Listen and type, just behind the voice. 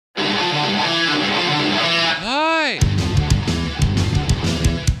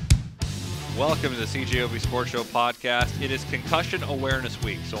welcome to the CJOB Sports Show podcast. It is Concussion Awareness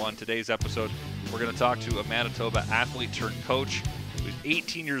Week, so on today's episode, we're going to talk to a Manitoba athlete turned coach who's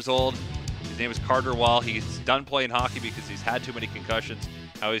 18 years old. His name is Carter Wall. He's done playing hockey because he's had too many concussions.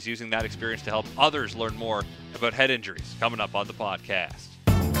 How he's using that experience to help others learn more about head injuries. Coming up on the podcast.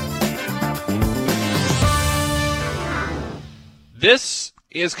 This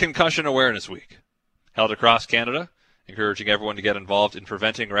is Concussion Awareness Week, held across Canada, encouraging everyone to get involved in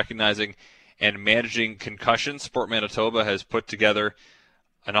preventing, recognizing, and managing concussions. Sport Manitoba has put together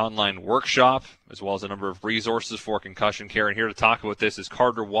an online workshop as well as a number of resources for concussion care. And here to talk about this is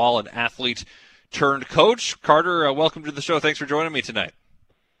Carter Wall, an athlete turned coach. Carter, welcome to the show. Thanks for joining me tonight.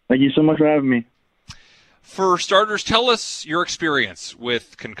 Thank you so much for having me. For starters, tell us your experience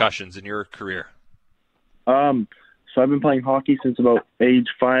with concussions in your career. So I've been playing hockey since about age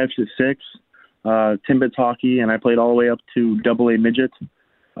 5 to 6. Timbits hockey, and I played all the way up to AA midget.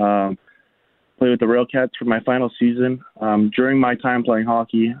 Played with the Railcats for my final season. During my time playing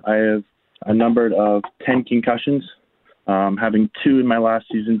hockey, I have a number of 10 concussions, having 2 in my last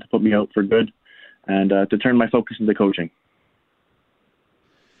season to put me out for good and to turn my focus into coaching.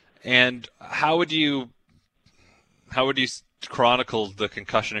 And how would you chronicle the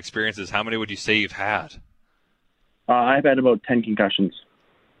concussion experiences? How many would you say you've had? I've had about 10 concussions.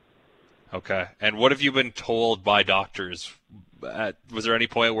 Okay. And what have you been told by doctors? Was there any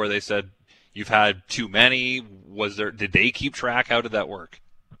point where they said you've had too many? Did they keep track? How did that work?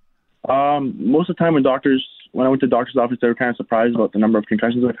 Most of the time when I went to the doctor's office, they were kind of surprised about the number of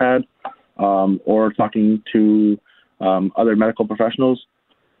concussions I've had, or talking to other medical professionals.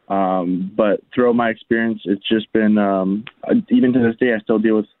 But throughout my experience, it's just been, even to this day, I still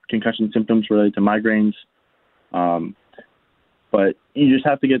deal with concussion symptoms related to migraines. But you just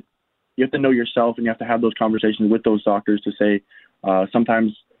have to know yourself, and you have to have those conversations with those doctors to say,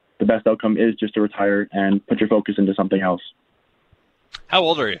 sometimes the best outcome is just to retire and put your focus into something else. How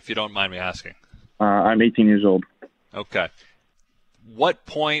old are you, if you don't mind me asking? I'm 18 years old. Okay. What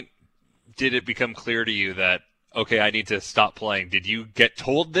point did it become clear to you that, okay, I need to stop playing? Did you get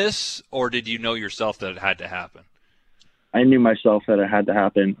told this, or did you know yourself that it had to happen? I knew myself that it had to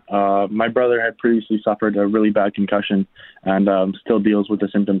happen. My brother had previously suffered a really bad concussion and still deals with the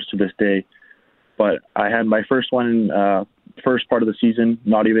symptoms to this day. But I had my first one in first part of the season,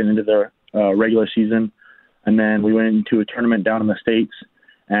 not even into the regular season. And then we went into a tournament down in the States,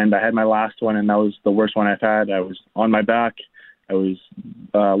 and I had my last one, and that was the worst one I've had. I was on my back.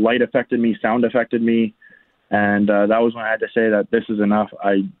 Light affected me, sound affected me. And that was when I had to say that this is enough.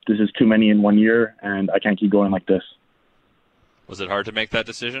 This is too many in 1 year, and I can't keep going like this. Was it hard to make that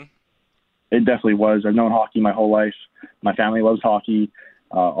decision? It definitely was. I've known hockey my whole life. My family loves hockey.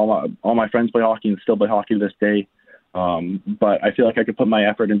 All my friends play hockey and still play hockey to this day. But I feel like I could put my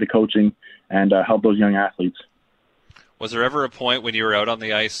effort into coaching and help those young athletes. Was there ever a point when you were out on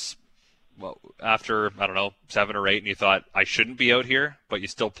the ice, after, 7 or 8, and you thought, I shouldn't be out here, but you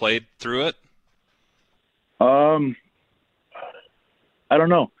still played through it? I don't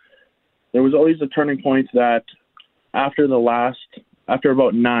know. There was always a turning point that after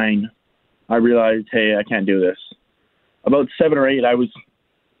about 9, I realized, hey, I can't do this. About 7 or 8,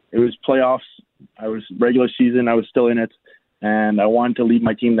 it was playoffs. I was regular season. I was still in it, and I wanted to lead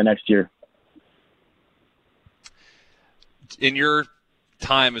my team the next year. In your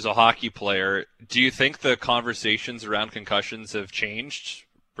time as a hockey player, do you think the conversations around concussions have changed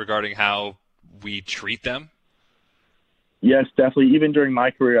regarding how we treat them? Yes, definitely. Even during my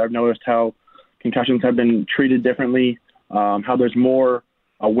career, I've noticed how concussions have been treated differently, how there's more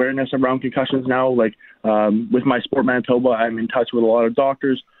awareness around concussions now. Like with my Sport Manitoba, I'm in touch with a lot of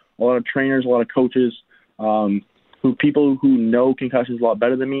doctors, a lot of trainers, a lot of coaches, people who know concussions a lot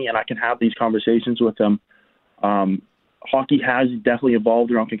better than me, and I can have these conversations with them. Hockey has definitely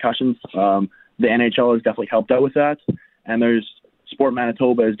evolved around concussions. The NHL has definitely helped out with that, and there's Sport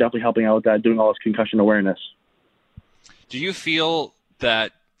Manitoba is definitely helping out with that, doing all this concussion awareness. Do you feel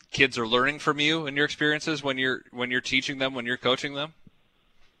that kids are learning from you in your experiences when you're teaching them, when you're coaching them?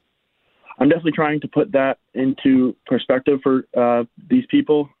 I'm definitely trying to put that into perspective for these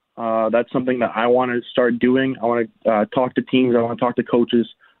people. That's something that I want to start doing. I want to talk to teams. I want to talk to coaches.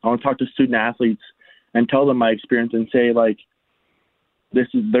 I want to talk to student athletes and tell them my experience and say, like,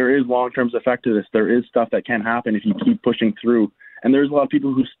 there is long-term effect to this. There is stuff that can happen if you keep pushing through. And there's a lot of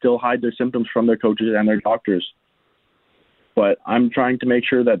people who still hide their symptoms from their coaches and their doctors. But I'm trying to make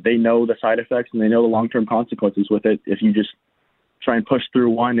sure that they know the side effects and they know the long-term consequences with it. If you just try and push through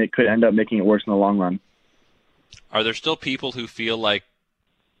one, it could end up making it worse in the long run. Are there still people who feel like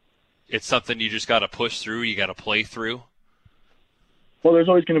it's something you just got to push through, you got to play through? Well, there's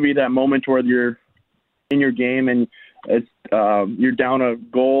always going to be that moment where you're in your game and it's you're down a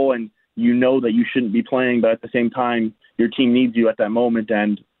goal and you know that you shouldn't be playing, but at the same time, your team needs you at that moment.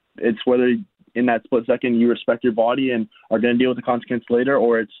 And it's whether in that split second you respect your body and are going to deal with the consequence later,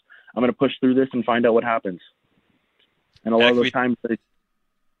 or it's I'm going to push through this and find out what happens. And a lot of those times, it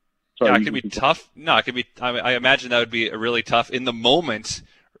can be tough. No, it can be. I imagine that would be really tough in the moment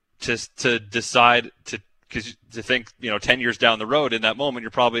to decide to think 10 years down the road. In that moment,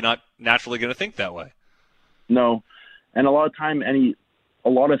 you're probably not naturally going to think that way. No, and a lot of time, a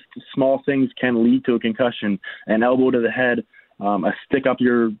lot of small things can lead to a concussion. An elbow to the head, a stick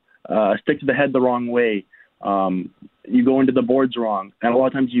to the head the wrong way. You go into the boards wrong, and a lot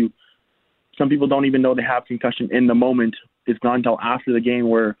of times some people don't even know they have concussion in the moment. It's not until after the game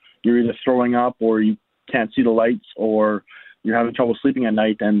where you're either throwing up or you can't see the lights or you're having trouble sleeping at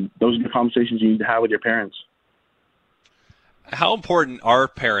night, and those are the conversations you need to have with your parents. How important are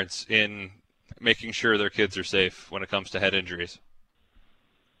parents in making sure their kids are safe when it comes to head injuries?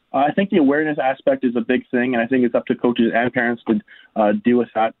 I think the awareness aspect is a big thing, and I think it's up to coaches and parents to deal with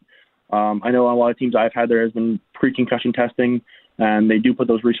that. I know on a lot of teams I've had, there has been pre-concussion testing, and they do put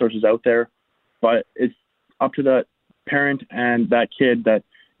those resources out there. But it's up to the parent and that kid that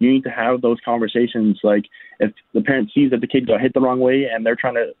you need to have those conversations. Like if the parent sees that the kid got hit the wrong way and they're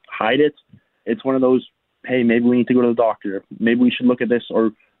trying to hide it, it's one of those, hey, maybe we need to go to the doctor. Maybe we should look at this,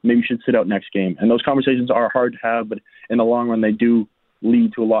 or maybe you should sit out next game. And those conversations are hard to have, but in the long run, they do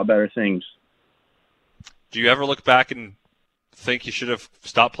lead to a lot better things. Do you ever look back and think you should have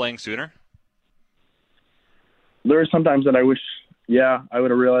stopped playing sooner? There are some times that I wish, I would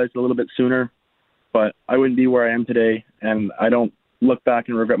have realized a little bit sooner, but I wouldn't be where I am today, and I don't look back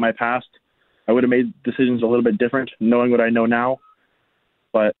and regret my past. I would have made decisions a little bit different, knowing what I know now,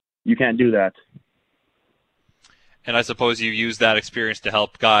 but you can't do that. And I suppose you use that experience to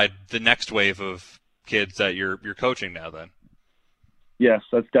help guide the next wave of kids that you're coaching now then. Yes,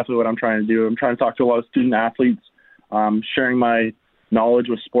 that's definitely what I'm trying to do. I'm trying to talk to a lot of student athletes, sharing my knowledge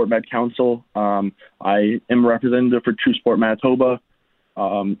with Sport Med Council. I am a representative for True Sport Manitoba,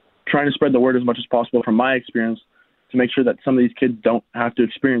 trying to spread the word as much as possible from my experience to make sure that some of these kids don't have to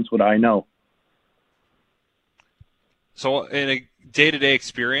experience what I know. So in a day-to-day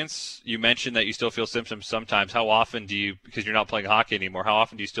experience, you mentioned that you still feel symptoms sometimes. How often do you, because you're not playing hockey anymore, how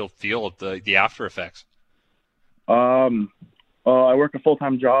often do you still feel the after effects? I work a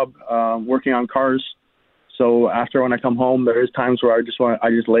full-time job working on cars. So after when I come home, there is times where I just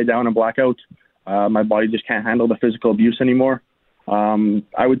lay down and black out. My body just can't handle the physical abuse anymore.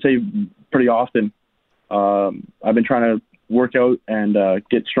 I would say pretty often. I've been trying to work out and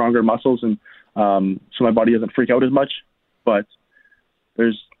get stronger muscles, and so my body doesn't freak out as much. But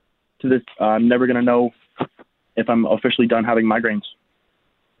I'm never going to know if I'm officially done having migraines.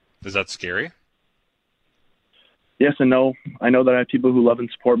 Is that scary? Yes and no. I know that I have people who love and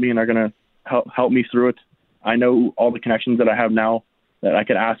support me and are going to help me through it. I know all the connections that I have now that I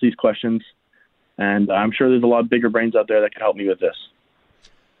could ask these questions, and I'm sure there's a lot of bigger brains out there that could help me with this.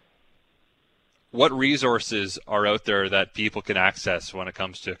 What resources are out there that people can access when it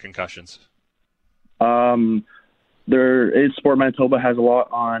comes to concussions? Sport Manitoba has a lot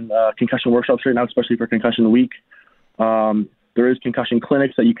on concussion workshops right now, especially for Concussion Week. There is concussion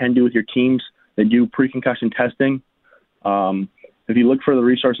clinics that you can do with your teams. They do pre-concussion testing. If you look for the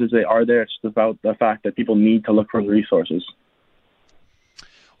resources, they are there. It's just about the fact that people need to look for the resources.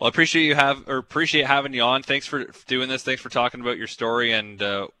 Well, I appreciate having you on. Thanks for doing this. Thanks for talking about your story, and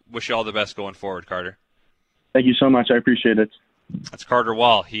wish you all the best going forward, Carter. Thank you so much. I appreciate it. That's Carter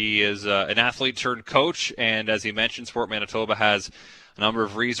Wall. He is an athlete turned coach, and as he mentioned, Sport Manitoba has a number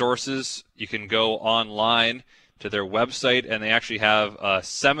of resources. You can go online to their website, and they actually have a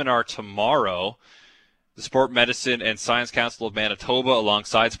seminar tomorrow. The Sport Medicine and Science Council of Manitoba,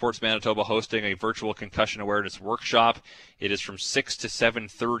 alongside Sports Manitoba, hosting a virtual concussion awareness workshop. It is from 6 to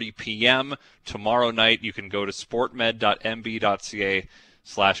 7:30 p.m. tomorrow night. You can go to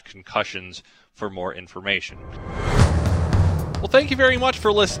sportmed.mb.ca/concussions for more information. Well, thank you very much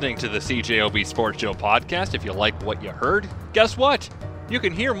for listening to the CJOB Sports Show podcast. If you like what you heard, guess what? You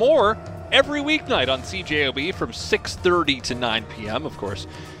can hear more every weeknight on CJOB from 6:30 to 9 p.m. Of course,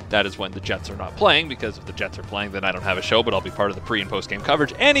 that is when the Jets are not playing, because if the Jets are playing, then I don't have a show, but I'll be part of the pre- and post-game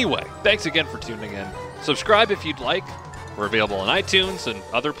coverage. Anyway, thanks again for tuning in. Subscribe if you'd like. We're available on iTunes and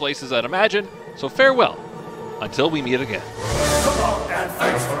other places, I'd imagine. So farewell, until we meet again. So long and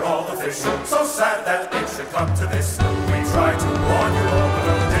thanks for all the fish. So sad that it should come to this. We try to warn you all, but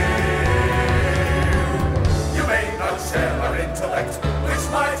oh dear. You may not share our intellect,